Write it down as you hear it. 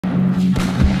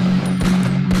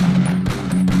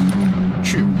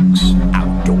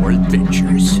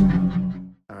adventures.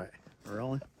 All right, we're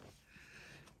rolling.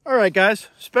 All right, guys,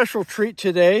 special treat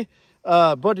today.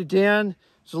 Buddy Dan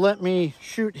has let me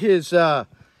shoot his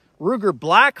Ruger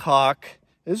Blackhawk.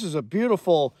 This is a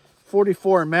beautiful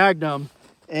 44 Magnum,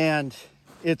 and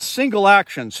it's single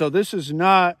action. So this is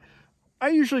not, I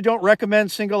usually don't recommend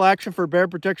single action for bear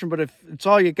protection, but if it's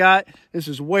all you got, this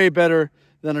is way better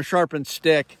than a sharpened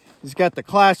stick. He's got the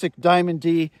classic Diamond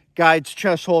D guides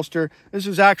chest holster. This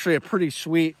is actually a pretty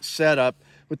sweet setup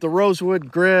with the rosewood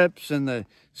grips and the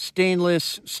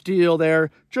stainless steel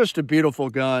there. Just a beautiful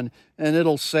gun. And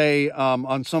it'll say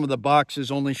on some of the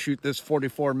boxes, only shoot this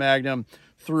 44 Magnum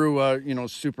through a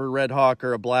Super Red Hawk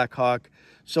or a Black Hawk.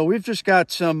 So we've just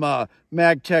got some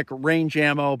MagTech range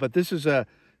ammo, but this is a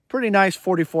pretty nice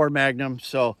 44 Magnum.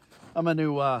 So I'm going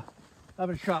to, I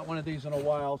haven't shot one of these in a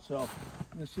while, so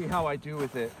I'm going to see how I do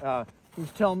with it. He's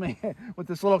telling me with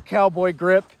this little cowboy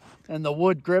grip and the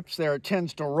wood grips there, it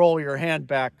tends to roll your hand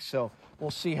back. So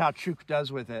we'll see how Chuke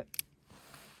does with it.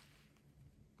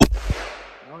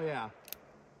 Oh yeah.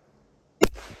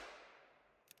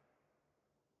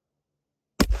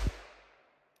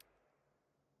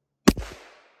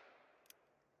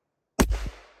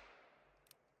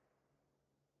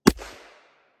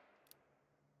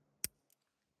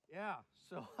 Yeah,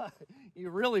 so you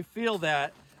really feel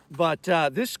that, but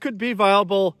this could be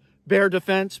viable bear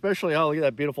defense, especially, oh, look at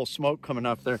that beautiful smoke coming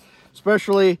up there,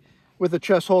 especially with a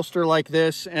chest holster like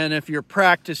this. And if you're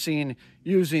practicing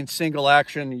using single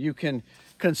action, you can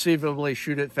conceivably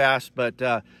shoot it fast,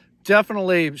 but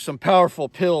definitely some powerful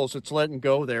pills it's letting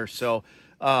go there. So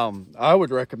I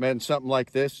would recommend something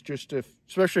like this, just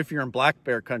especially if you're in black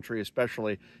bear country,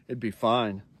 especially, it'd be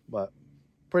fine. But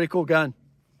pretty cool gun.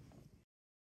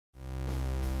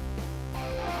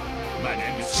 My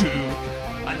name is Chuke.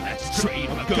 I like to trade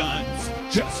my guns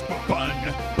just for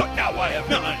fun, but now I have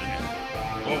none.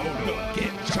 Oh, look,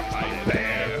 get shot by a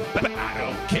bear, but I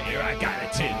don't care. I got a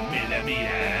 10mm.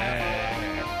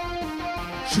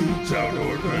 Chuke's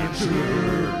Outdoor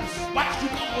Adventures. Watch you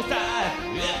all die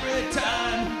every time.